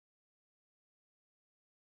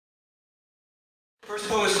First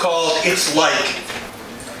poem is called It's Like.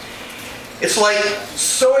 It's like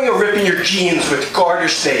sewing a rip in your jeans with garter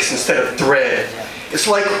snakes instead of thread. It's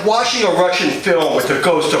like watching a Russian film with the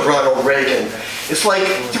ghost of Ronald Reagan. It's like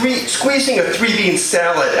squeezing a 3-bean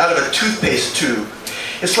salad out of a toothpaste tube.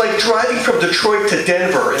 It's like driving from Detroit to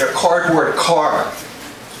Denver in a cardboard car.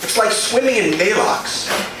 It's like swimming in Malox.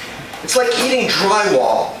 It's like eating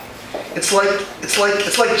drywall. It's like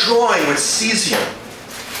drawing with cesium.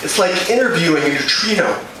 It's like interviewing a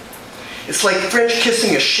neutrino. It's like French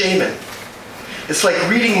kissing a shaman. It's like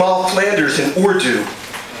reading Mal Flanders in Urdu.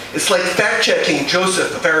 It's like fact-checking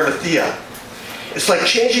Joseph of Arimathea. It's like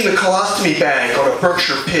changing the colostomy bag on a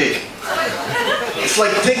Berkshire pig. It's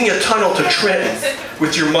like digging a tunnel to Trenton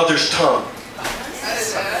with your mother's tongue.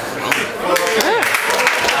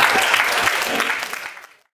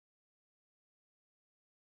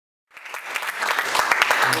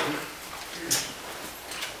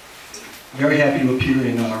 Very happy to appear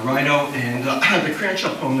in RHINO, and the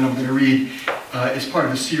Cranshaw poem that I'm going to read is part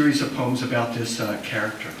of a series of poems about this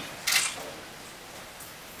character.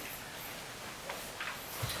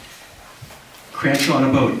 Cranshaw on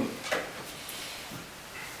a boat.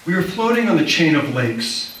 We were floating on the chain of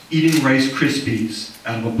lakes, eating Rice Krispies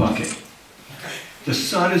out of a bucket. The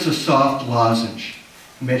sun is a soft lozenge,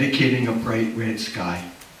 medicating a bright red sky.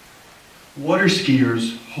 Water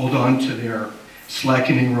skiers hold on to their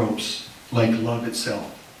slackening ropes like love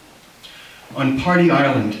itself. On Party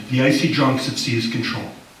Island, the icy drunks have seized control.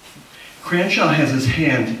 Cranshaw has his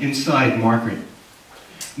hand inside Margaret.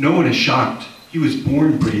 No one is shocked. He was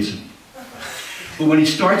born brazen. But when he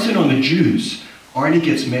starts in on the Jews, Arnie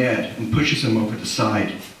gets mad and pushes him over the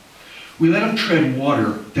side. We let him tread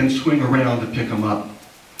water, then swing around to pick him up.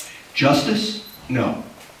 Justice? No.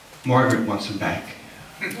 Margaret wants him back.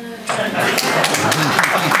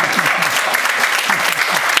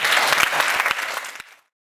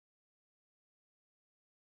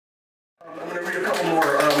 I'm going to read a couple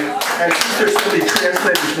more. And since there's so many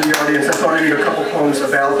translators in the audience, I thought I'd read a couple poems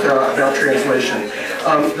about translation.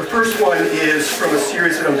 The first one is from a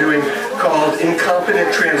series that I'm doing called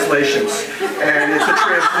Incompetent Translations. And it's a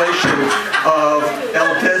translation of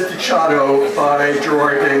El Desdichado by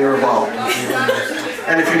Gerard de Nerval.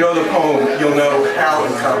 And if you know the poem, you'll know how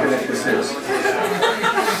incompetent this is.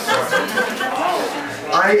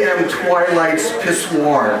 I am twilight's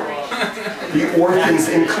pissoir, the orphan's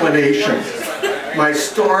inclination. My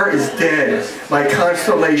star is dead, my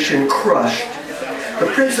constellation crushed. The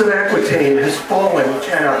Prince of Aquitaine has fallen,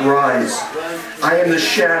 cannot rise. I am the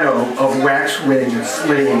shadow of waxwing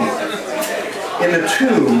slain. In the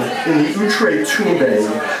tomb, in the Outre Tombe,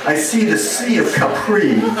 I see the sea of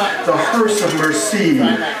Capri, the hearse of Merci,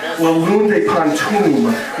 la lune des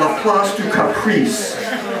Pantoum, la place du Caprice.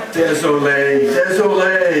 Désolé,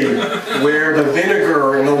 désolé, where the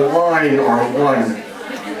vinegar and the wine are one.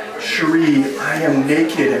 Cherie, I am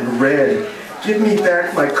naked and red. Give me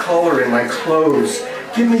back my color and my clothes.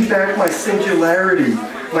 Give me back my singularity,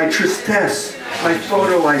 my tristesse, my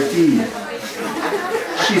photo ID.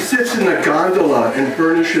 She sits in the gondola and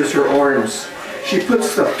burnishes her arms. She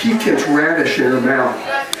puts the piquant radish in her mouth.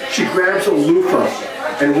 She grabs a loofah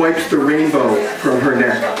and wipes the rainbow from her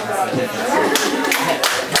neck.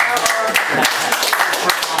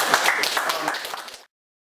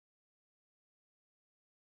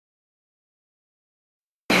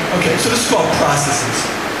 Okay, so this is called processes.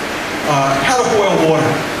 How to boil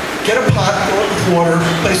water. Get a pot, fill it with water,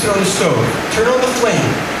 place it on the stove. Turn on the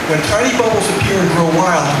flame. When tiny bubbles appear and grow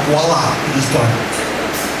wild, voila, it is done.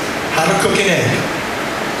 How to cook an egg.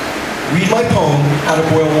 Read my poem, How to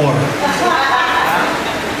Boil Water.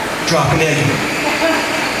 Drop an egg in it.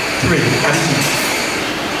 3, how to eat.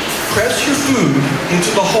 Press your food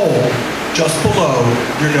into the hole just below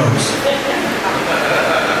your nose.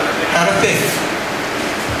 How to think.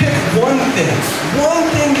 Pick one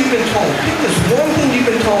thing you've been told. Pick this one thing you've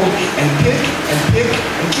been told and pick and pick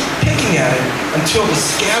and keep picking at it until the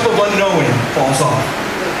scab of unknowing falls off.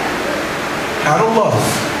 How to love.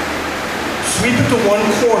 Sweep into one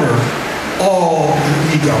corner all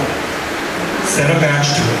your ego. Set a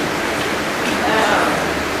match to it.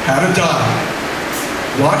 How to die.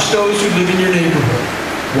 Watch those who live in your neighborhood.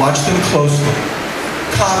 Watch them closely.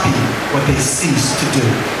 Copy what they cease to do.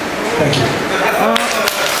 Thank you.